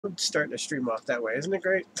I'm starting to stream off that way. Isn't it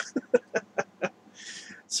great?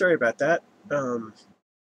 Sorry about that.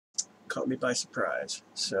 Caught me by surprise.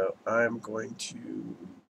 So I'm going to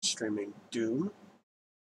streaming Doom.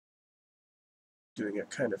 Doing it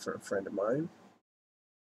kind of for a friend of mine.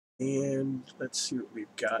 And let's see what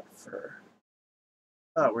we've got for...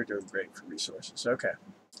 Oh, we're doing great for resources. Okay.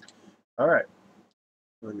 All right.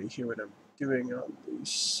 Let me hear what I'm doing on the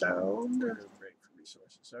sound. We're doing great for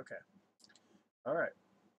resources. Okay. All right.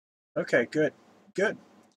 Okay, good. Good.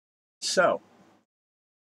 So,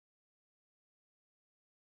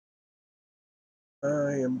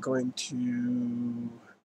 I am going to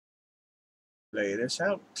lay this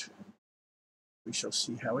out. We shall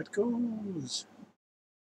see how it goes.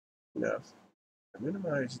 Now, I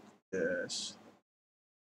minimize this.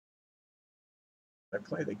 If I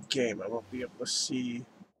play the game, I won't be able to see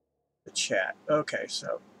the chat. Okay,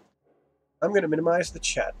 so I'm going to minimize the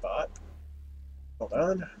chat bot. Hold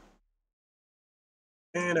on.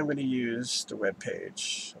 And I'm going to use the web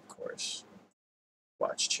page, of course.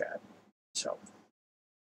 Watch chat. So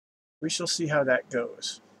we shall see how that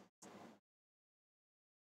goes.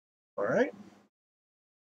 All right.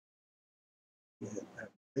 And I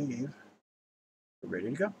believe we're ready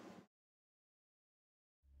to go.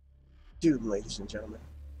 Doom, ladies and gentlemen.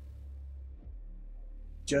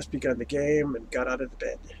 Just begun the game and got out of the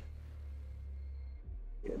bed.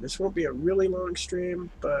 Yeah, this won't be a really long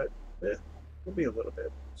stream, but it'll be a little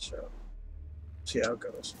bit. So, see how it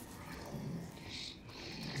goes.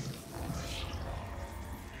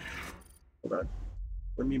 Hold on.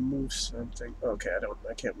 Let me move something. Okay,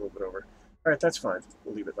 I can't move it over. All right, that's fine.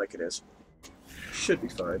 We'll leave it like it is. Should be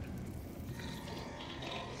fine.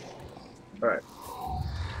 All right.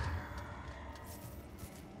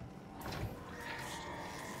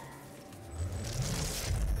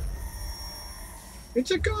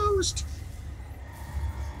 It's a ghost!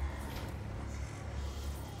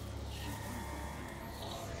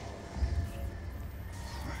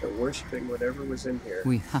 They're worshipping whatever was in here.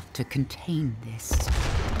 We have to contain this.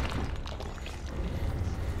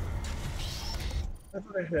 I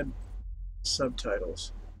thought I had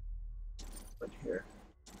subtitles on here.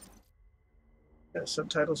 Yeah,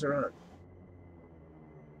 subtitles are on.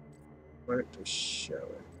 Why don't they show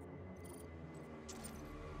it?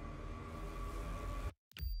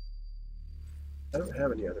 I don't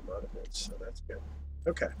have any other monuments, so that's good.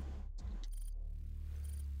 Okay.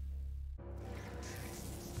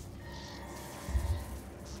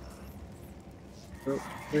 Well,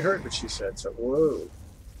 we heard what she said, so whoa.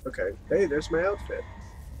 Okay. Hey, there's my outfit.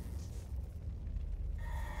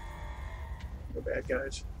 No bad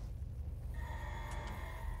guys.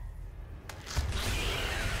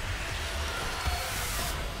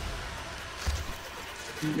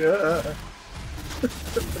 Yeah.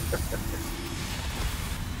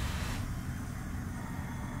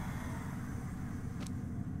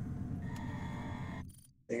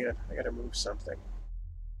 Hang on, I gotta move something.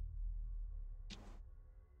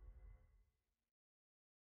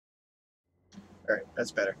 Alright,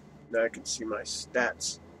 that's better. Now I can see my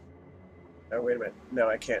stats. Oh, wait a minute. No,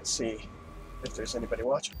 I can't see if there's anybody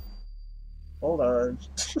watching. Hold on.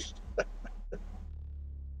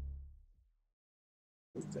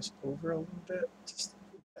 Move this over a little bit.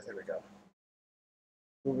 There we go.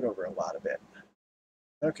 Move it over a lot a bit.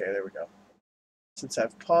 Okay, there we go. Since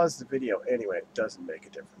I've paused the video anyway, it doesn't make a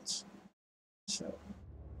difference. So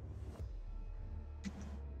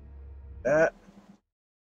that,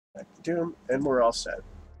 back to Doom, and we're all set.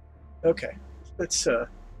 Okay, let's put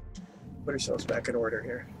ourselves back in order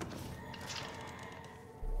here.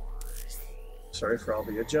 Sorry for all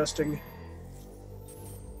the adjusting.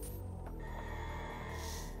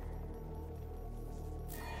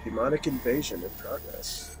 Demonic invasion in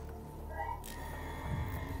progress.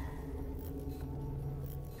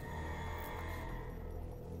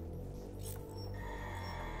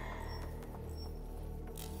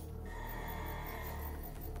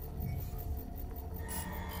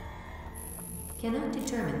 Cannot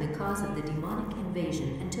determine the cause of the demonic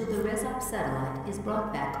invasion until the Resop satellite is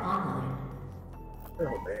brought back online.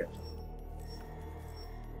 Oh man.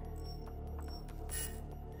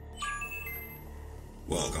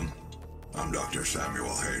 Welcome. I'm Dr.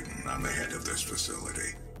 Samuel Hayden. I'm the head of this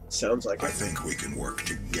facility. Sounds like I it. think we can work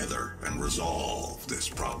together and resolve this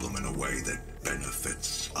problem in a way that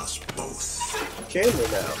benefits us both. Can we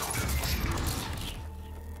now?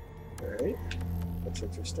 Alright. That's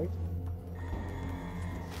interesting.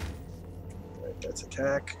 Alright, that's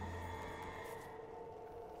attack.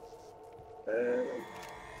 And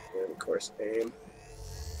of course aim.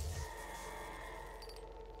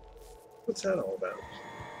 What's that all about?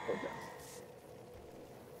 Oh, no.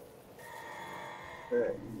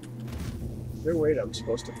 Alright. Is there a way I'm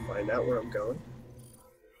supposed to find out where I'm going?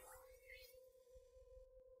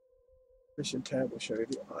 Mission tab will show you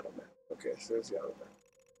the auto map. Okay, so there's the auto map.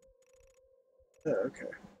 Oh,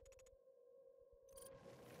 okay.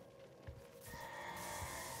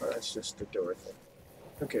 Oh, that's just the door thing.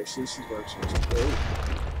 Okay, so this is where I'm supposed to go.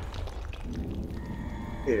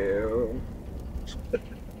 Ew.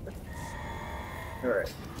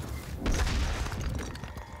 Alright.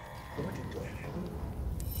 What did that happen?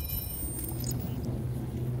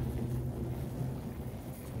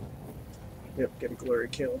 Yep, get a glory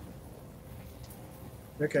kill.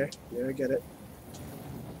 Okay, yeah, I get it.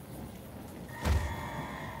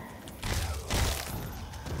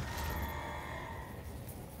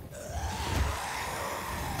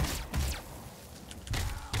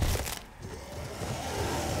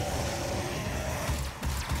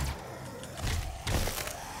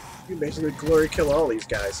 You basically glory kill all these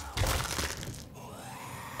guys.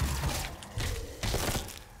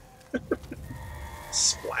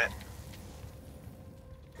 Splat.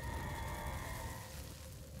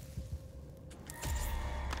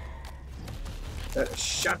 Is that a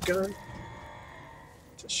shotgun?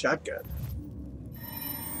 It's a shotgun.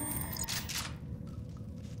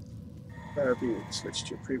 RB, switch to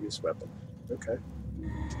your previous weapon. Okay.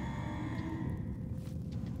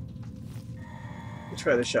 We'll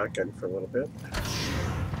try the shotgun for a little bit.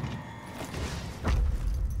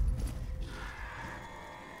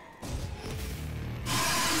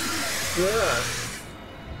 Yeah.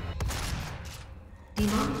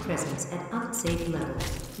 Demonic presence at unsafe level.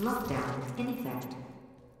 Lockdown in effect.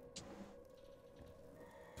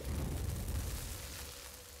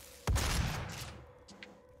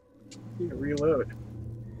 Need to reload.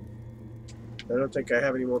 I don't think I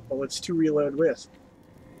have any more bullets to reload with.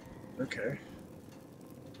 Okay.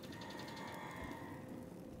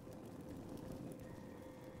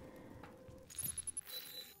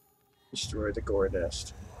 Destroy the gore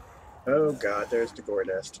nest. Oh god, there's the gore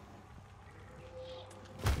nest.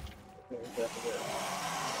 There's nothing there.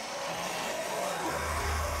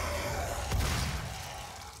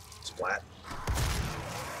 Splat.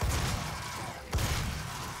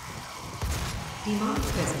 Demonic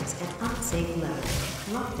presence at unsafe level.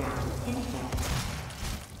 Lockdown in effect.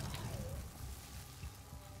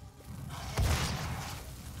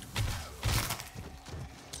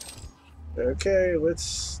 Okay,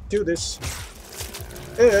 let's do this.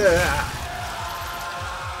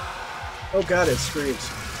 Oh god, it screams.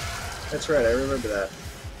 That's right, I remember that.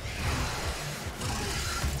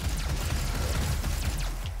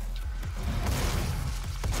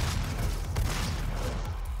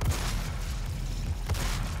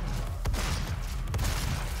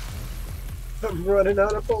 I'm running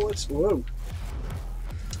out of bullets. Whoa.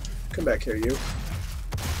 Come back here, you.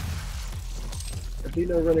 There'd be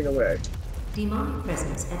no running away. Demonic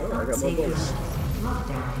presence at Oh, I got more unsafe bullets. level.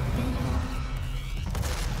 Lockdown in effect.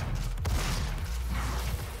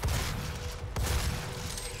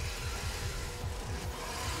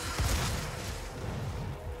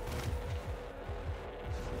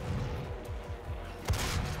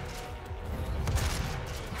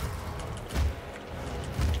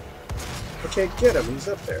 I can't get him, he's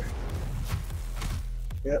up there.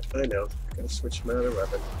 Yep, I know. Gotta switch my other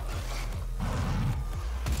weapon.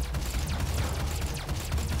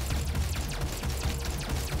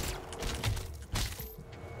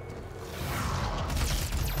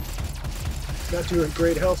 Not doing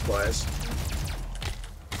great health-wise.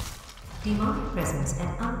 Demonic presence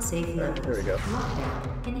at unsafe level. There we go.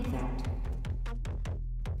 Lockdown in effect.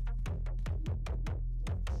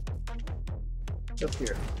 What's up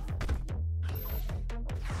here?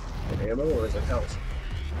 An ammo or is it health?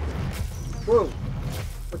 Whoa!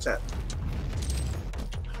 What's that?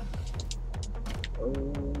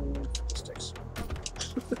 Oh, sticks.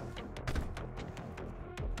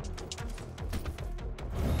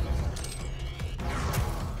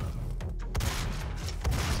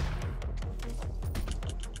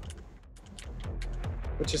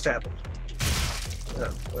 What just happened?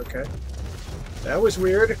 Oh, okay. That was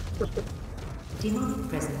weird. Demonic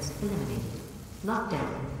presence eliminated.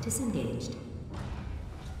 Lockdown disengaged.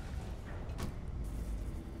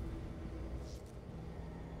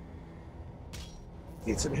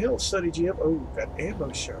 It's in hell, study GM. Oh, got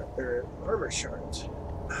ammo shard, or armor shards.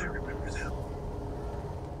 I remember them.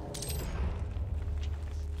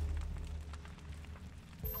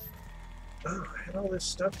 Oh, I had all this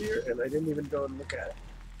stuff here, and I didn't even go and look at it.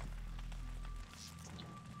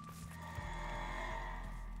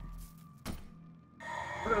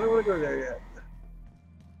 I don't want to go there yet.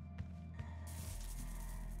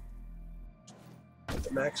 What the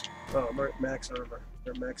max, oh, max armor,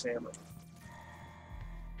 or max ammo.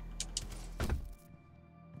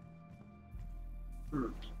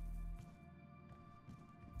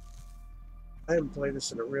 I haven't played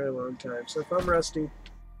this in a really long time, so if I'm rusty,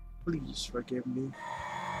 please forgive me.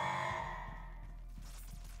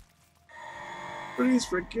 Please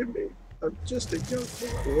forgive me. I'm just a young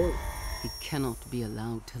boy. He cannot be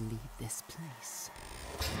allowed to leave this place.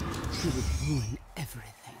 He would ruin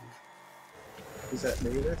everything. Is that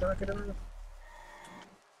me they're talking about?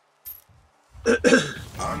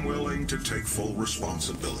 I'm willing to take full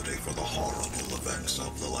responsibility for the horrible events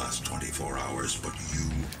of the last 24 hours, but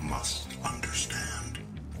you must understand.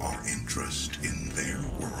 Our interest in their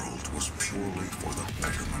world was purely for the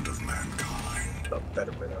betterment of mankind. The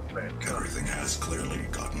betterment of mankind. Everything has clearly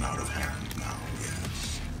gotten out of hand now,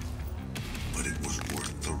 yes. But it was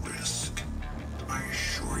worth the risk, I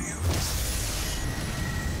assure you.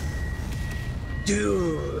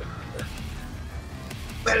 Dude,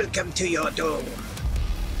 welcome to your dome.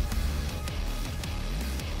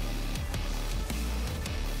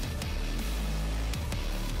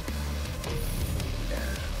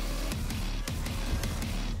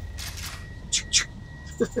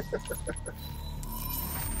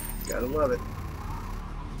 Gotta love it.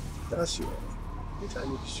 Dossier.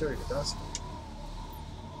 Anytime you can show your dossier.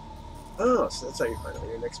 Oh, so that's how you find out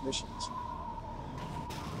your next missions.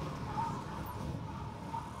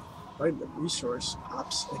 Find the resource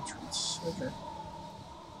ops entrance. Okay.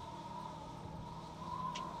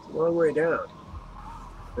 It's a long way down.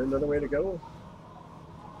 Is there another way to go?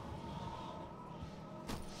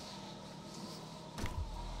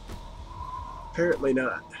 Apparently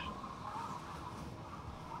not.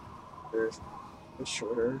 There's a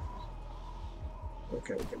shorter.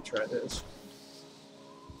 Okay, we can try this.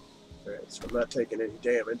 Alright, so I'm not taking any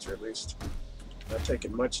damage, or at least not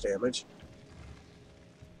taking much damage.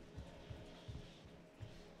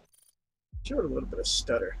 Showing a little bit of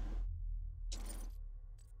stutter.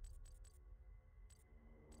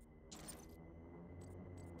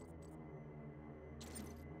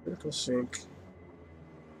 Critical sync.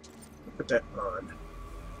 Put that on.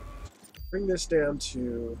 Bring this down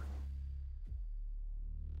to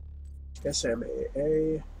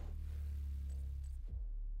SMAA.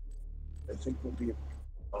 I think we'll be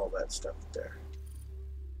all that stuff there.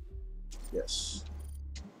 Yes.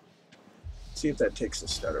 See if that takes the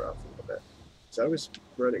stutter off a little bit. So I was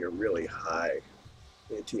running a really high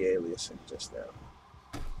anti-aliasing just now.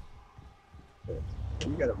 But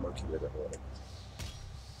you got a monkey with it, one.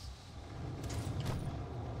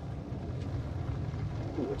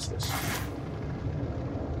 Ooh, what's this?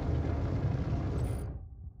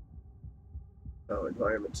 Oh,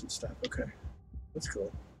 environments and stuff. Okay. That's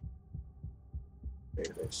cool.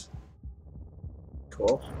 Database.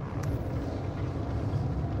 Cool.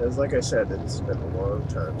 As like I said, it's been a long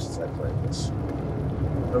time since I played this.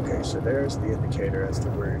 Okay, so there's the indicator as to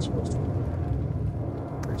where you're supposed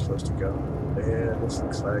to go. And this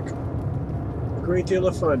looks like a great deal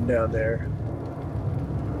of fun down there.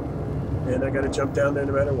 And I gotta jump down there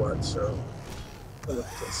no matter what, so oh, look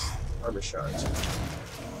at this. Armor shards.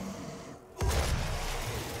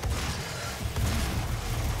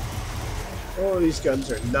 Oh, these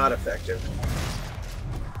guns are not effective.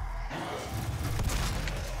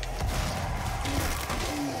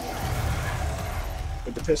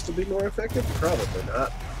 Would the pistol be more effective? Probably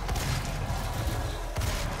not.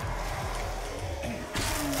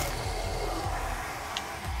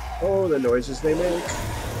 Oh, the noises they make.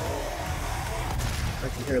 I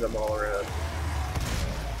can hear them all around.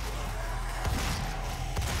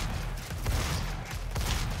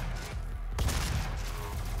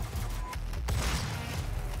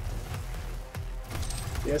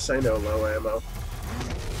 Yes, I know, low ammo.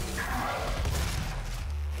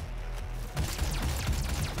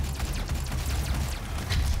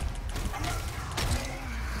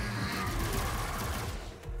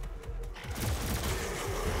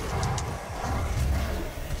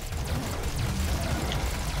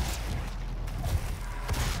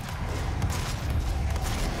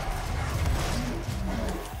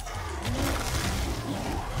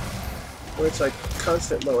 Well, it's like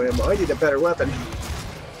constant low ammo. I need a better weapon.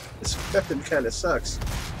 This weapon kind of sucks.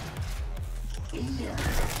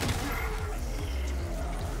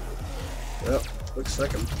 Well, looks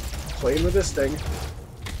like I'm playing with this thing.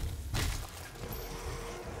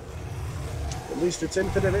 At least it's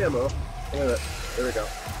infinite ammo. Look at that. There we go.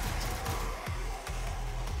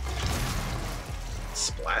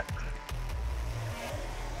 Splat.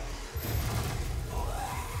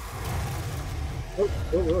 Oh,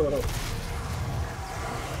 oh, oh, oh.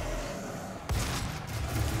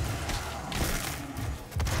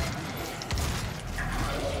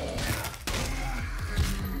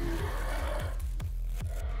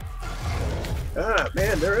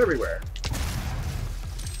 man, they're everywhere.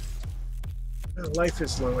 Life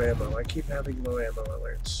is low ammo. I keep having low ammo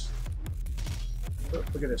alerts. Oh,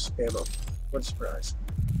 look at this ammo. What a surprise.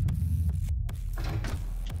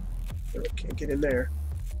 Oh, can't get in there.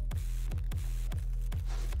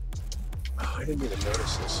 Oh, I didn't even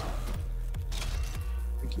notice this.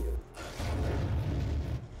 Thank you.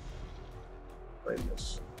 Find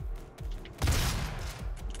this.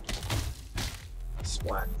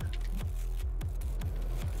 Splat.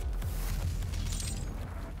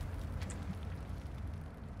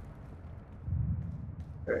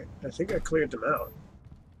 Alright, I think I cleared them out.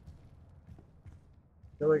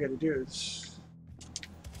 All I gotta do is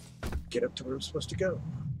get up to where I'm supposed to go.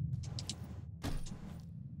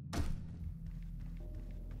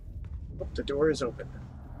 Oh, the door is open.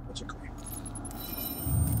 Magically.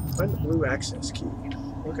 Find the blue access key.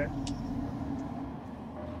 Okay.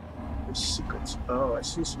 There's secrets. Oh, I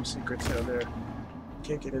see some secrets down there.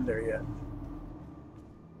 Can't get in there yet.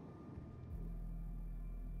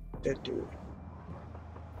 Dead dude.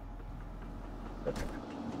 Okay.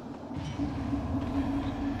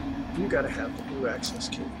 You gotta have the blue access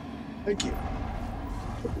key. Thank you.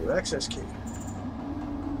 The blue access key.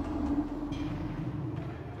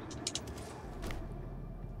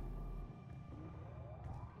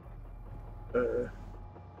 Oh.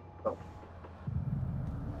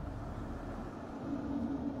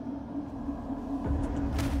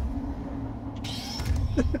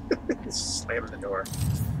 Slam the door.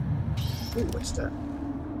 Ooh, what's that?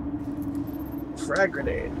 Frag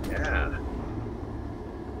grenade, yeah.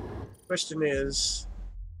 Question is,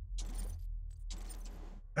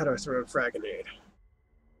 how do I throw a frag grenade?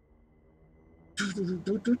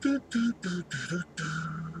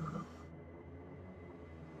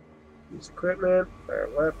 Use equipment, fire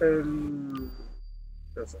weapon.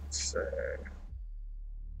 Doesn't say.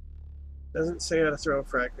 Doesn't say how to throw a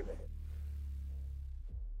frag grenade.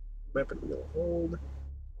 Weapon wheel hold.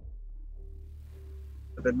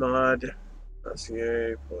 Weapon mod.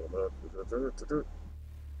 RCA. Pull them up.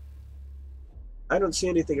 I don't see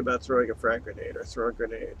anything about throwing a frag grenade or throw a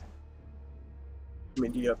grenade. I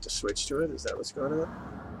mean, do you have to switch to it? Is that what's going on?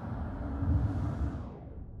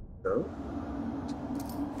 No?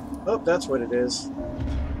 Oh, that's what it is.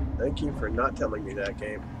 Thank you for not telling me that,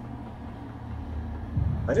 game.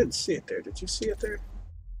 I didn't see it there. Did you see it there?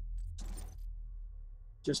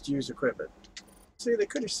 Just use equipment. See, they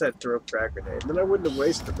could have said throw a frag grenade, then I wouldn't have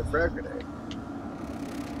wasted the frag grenade.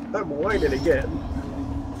 I'm whining again.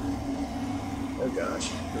 Oh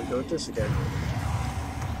gosh, we'll go with this again.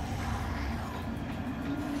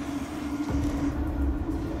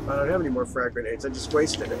 I don't have any more frag grenades, I just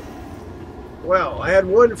wasted it. Well, I had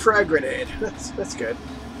one frag grenade. That's good.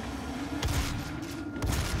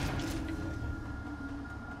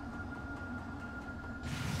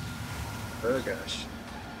 Oh gosh.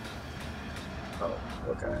 Oh,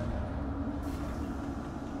 okay.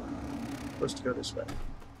 Supposed to go this way.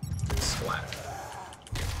 Splat.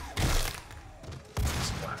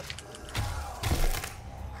 Splat.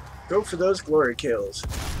 Go for those glory kills.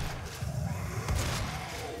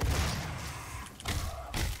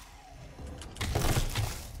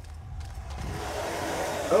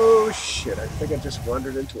 Oh shit, I think I just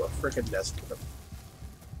wandered into a frickin' nest of them.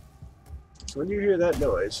 So when you hear that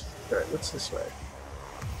noise, alright, what's this way?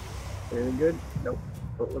 Anything good? Nope.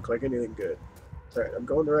 Don't look like anything good. Alright, I'm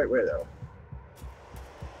going the right way though.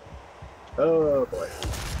 Oh boy.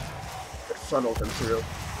 It funneled them through.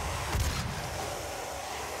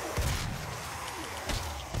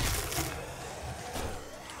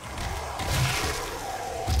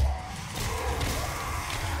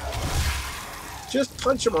 Just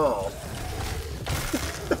punch them all.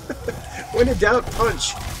 When in doubt,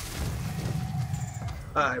 punch.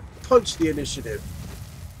 I punch the initiative.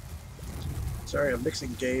 Sorry, I'm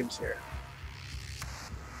mixing games here.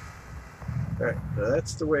 Alright,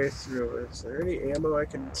 that's the way through. Is there any ammo I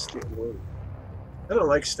can steal? Whoa. I don't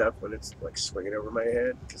like stuff when it's like swinging over my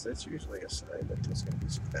head, because that's usually a sign that there's going to be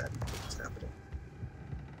some bad things happening.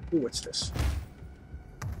 Ooh, what's this?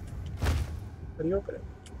 How do you open it?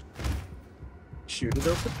 Shoot it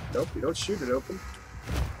open? Nope, you don't shoot it open.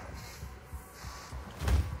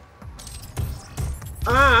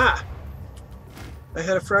 Ah! I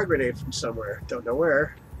had a frag grenade from somewhere. Don't know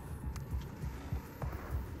where.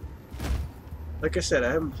 Like I said,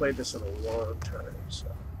 I haven't played this in a long time, so...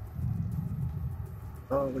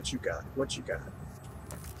 Oh, what you got? What you got?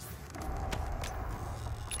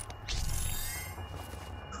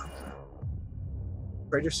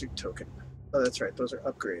 Raider suit token. Oh, that's right. Those are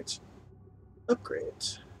upgrades.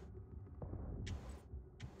 Upgrades.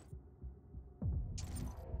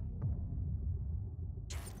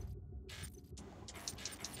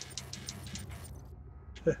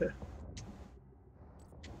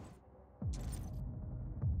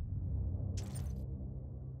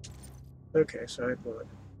 Okay, so I had one.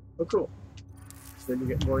 Oh, cool. So then you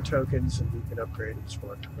get more tokens and you can upgrade each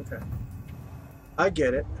one. Okay. I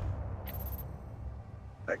get it.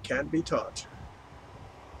 I can be taught.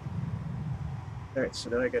 Alright, so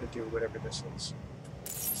now I gotta do whatever this is.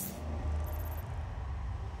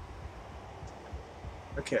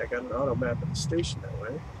 Okay, I got an auto map of the station that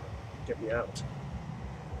way. Get me out.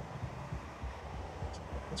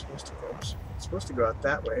 It's supposed to go out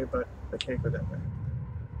that way, but I can't go that way.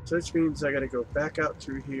 So this means I gotta go back out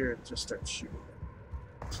through here and just start shooting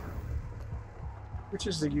it. Which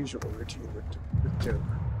is the usual routine with Doom.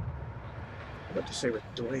 I'm about to say with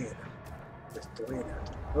Dwayne. With Dwayne.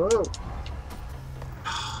 Oh!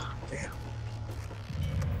 Damn.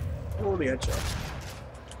 Only I jumped.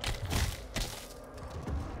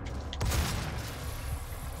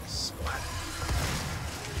 Splat.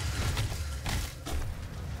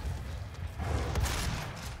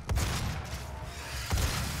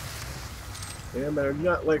 Damn, I do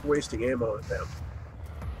not like wasting ammo on them.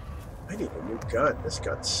 I need a new gun. This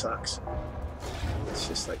gun sucks. It's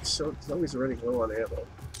just like so. It's always running low on ammo.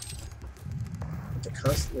 I have to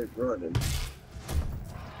constantly run and.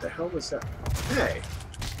 What the hell was that? Hey!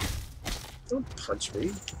 Don't punch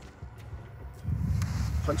me.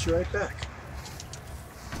 Punch you right back.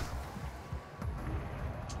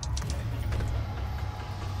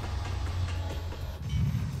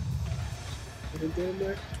 You didn't get in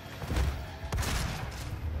there?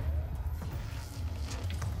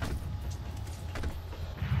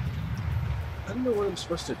 I don't know what I'm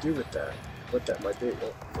supposed to do with that. What that might be.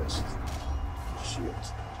 Oh, this shield.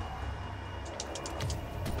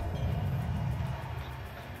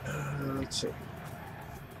 Let's see.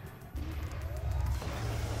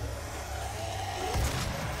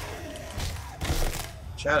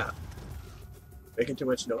 Shut up. Making too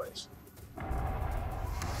much noise.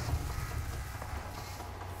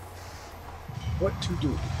 What to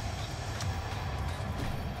do?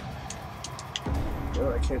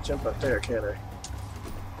 Oh, I can't jump up there, can I?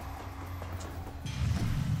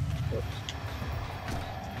 Oh.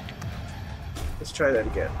 Let's try that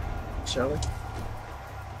again, shall we?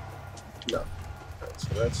 No. Alright,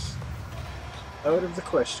 so that's out of the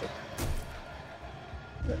question.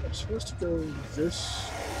 I'm supposed to go this.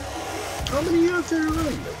 How many of there are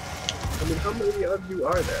you? I mean, how many of you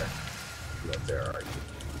are there? No, there are you.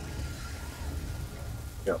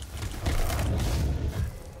 Go.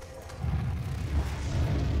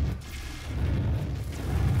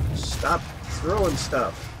 Stop throwing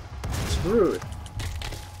stuff. It's rude.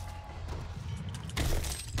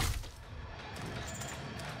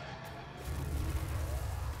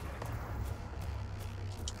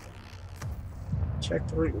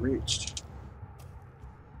 Checkpoint reached.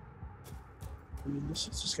 I mean, this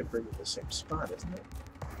is just gonna bring me to the same spot, isn't it?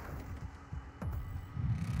 I'm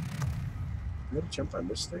gonna jump on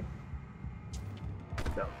this thing?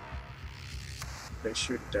 No. They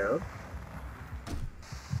shoot it down.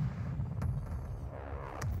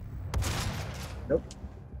 Nope.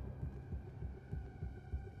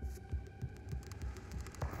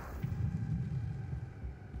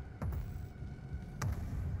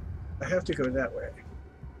 I have to go that way.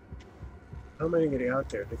 How am I getting out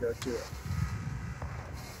there to go do it?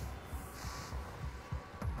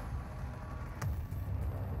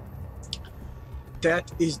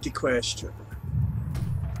 That is the question.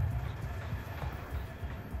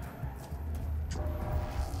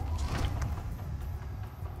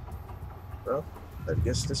 Well, I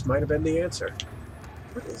guess this might have been the answer.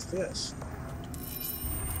 What is this?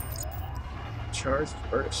 Charged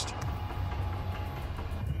burst.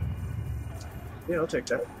 Yeah, I'll take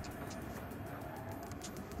that.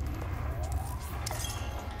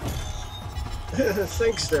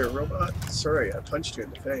 Thanks there, robot. Sorry, I punched you in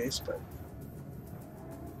the face, but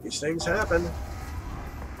these things happen.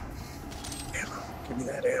 Ammo. Give me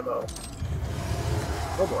that ammo.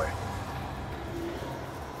 Oh boy.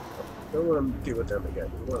 Don't want to deal with them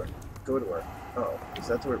again. We want to go to where? Oh, is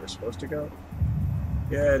that the way we're supposed to go?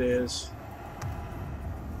 Yeah, it is.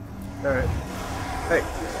 Alright. Hey.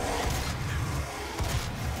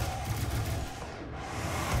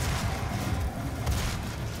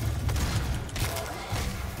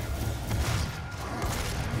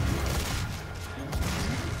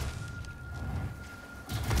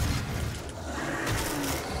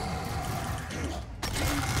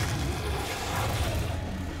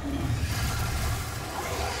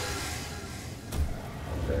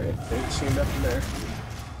 Didn't see nothing there.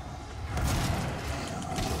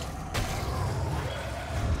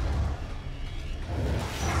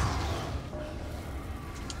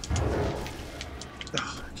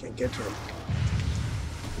 get to him.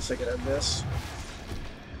 Guess I can have this.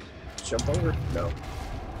 Jump over? No.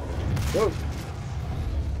 Whoa!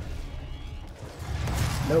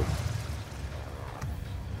 Nope.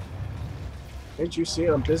 Can't you see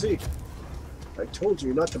I'm busy? I told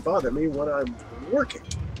you not to bother me when I'm working.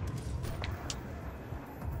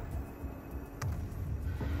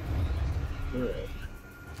 Alright.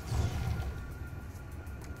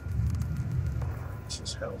 This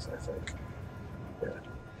is health, I think. Yeah.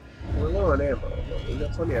 We're low on ammo, but we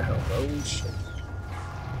got plenty of health. Oh shit.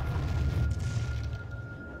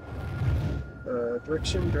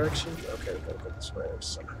 Direction. Okay, we gotta go this way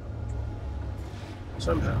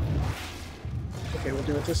somehow. Okay, we'll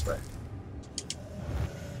do it this way.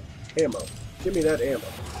 Ammo. Give me that ammo.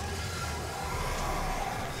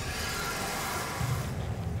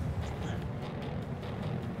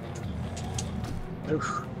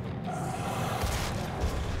 Oof.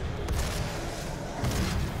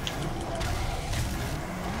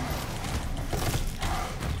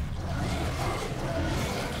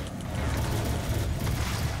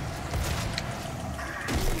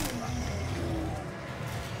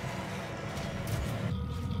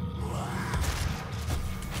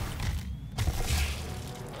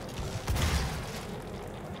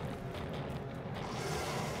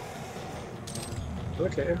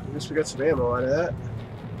 Okay, at least we got some ammo out of that.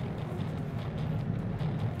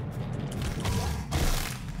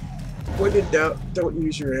 When in doubt, don't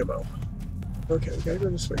use your ammo. Okay, we gotta go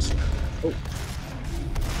this way. Oh,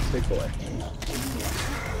 big boy.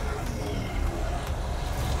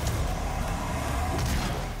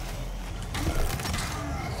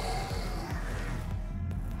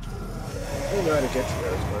 I don't know how to get to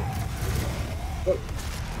those, but... Oh.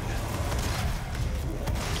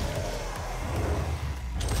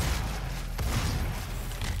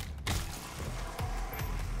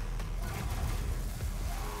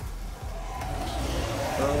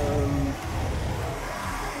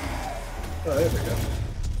 Oh, there we go.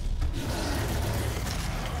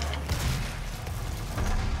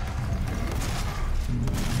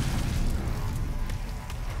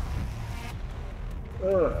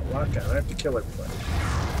 Oh, lockdown. I have to kill everybody.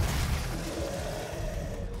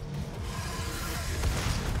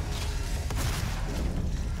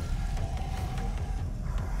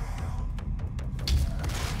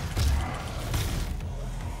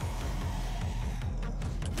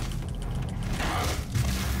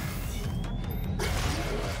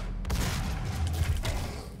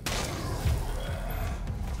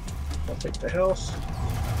 Take the health.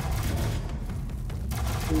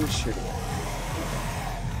 Who's shooting?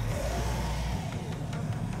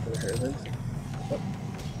 Over here then. Oh.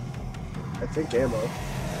 I think ammo.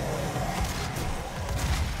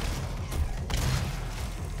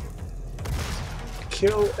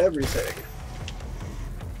 Kill everything.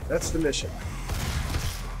 That's the mission.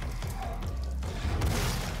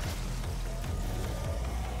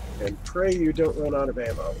 And pray you don't run out of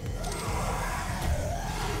ammo.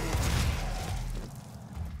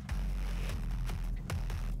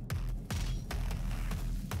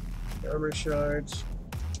 Armor shards.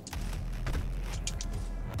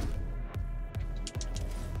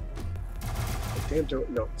 Damn, don't.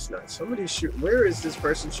 No, it's not. Somebody's shooting. Where is this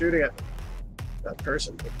person shooting at? Not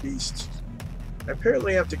person, but beast. I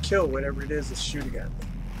apparently have to kill whatever it is that's shooting at me.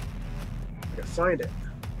 I gotta find it.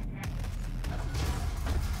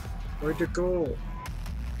 Where'd it go?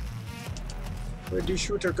 Where'd the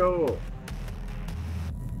shooter go?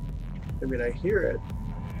 I mean, I hear it.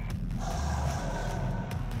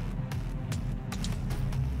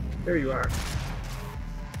 There you are.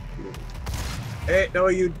 Hey, no,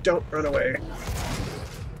 you don't run away.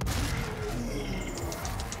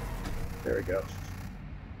 There we go.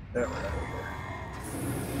 Now we're out of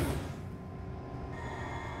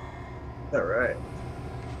here. Alright.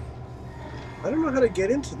 I don't know how to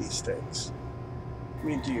get into these things. I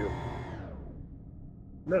mean, do you?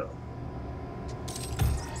 No.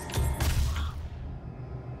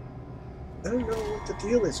 I don't know what the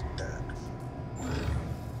deal is with that.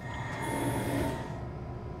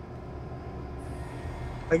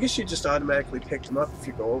 I guess you just automatically pick them up if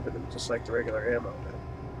you go over them, just like the regular ammo did.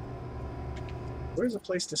 Where's a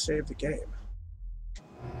place to save the game?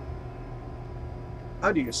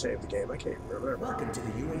 How do you save the game? I can't remember. Welcome to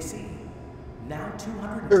the UAC. Now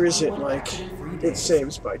 200. Or is it like it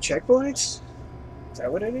saves by checkpoints? Is that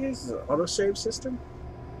what it is? Is it an autosave system?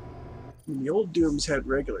 I mean, the old Dooms had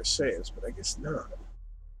regular saves, but I guess not.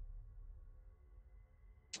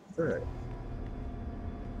 Alright.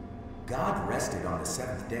 God rested on the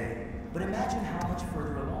seventh day, but imagine how much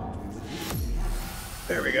further along we would be.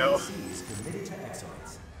 There we go. UAC is committed to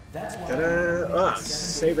excellence. That's why Ta-da!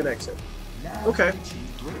 Save and exit. Okay.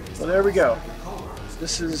 Well, there we go.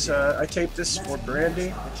 This is, I taped this for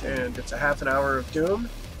Brandi, and it's a half an hour of Doom.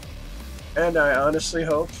 And I honestly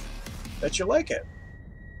hope that you like it.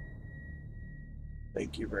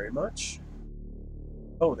 Thank you very much.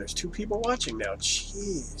 Oh, there's 2 people watching now.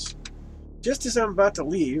 Jeez. Just as I'm about to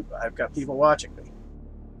leave, I've got people watching me.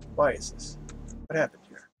 Why is this? What happened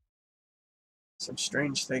here? Some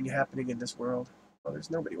strange thing happening in this world. Well, there's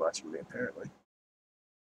nobody watching me, apparently.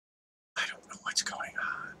 I don't know what's going on.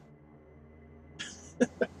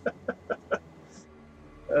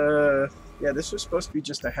 Yeah, this was supposed to be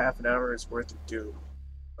just a half an hour's worth of Doom.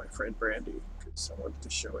 My friend Brandi, because I wanted to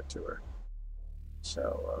show it to her.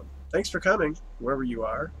 So, thanks for coming, wherever you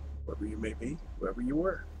are, wherever you may be, wherever you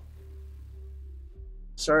were.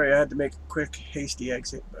 Sorry I had to make a quick, hasty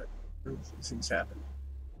exit, but these things happen.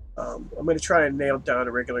 I'm going to try and nail down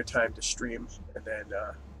a regular time to stream, and then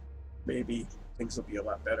maybe things will be a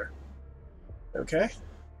lot better. Okay?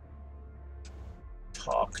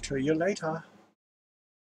 Talk to you later.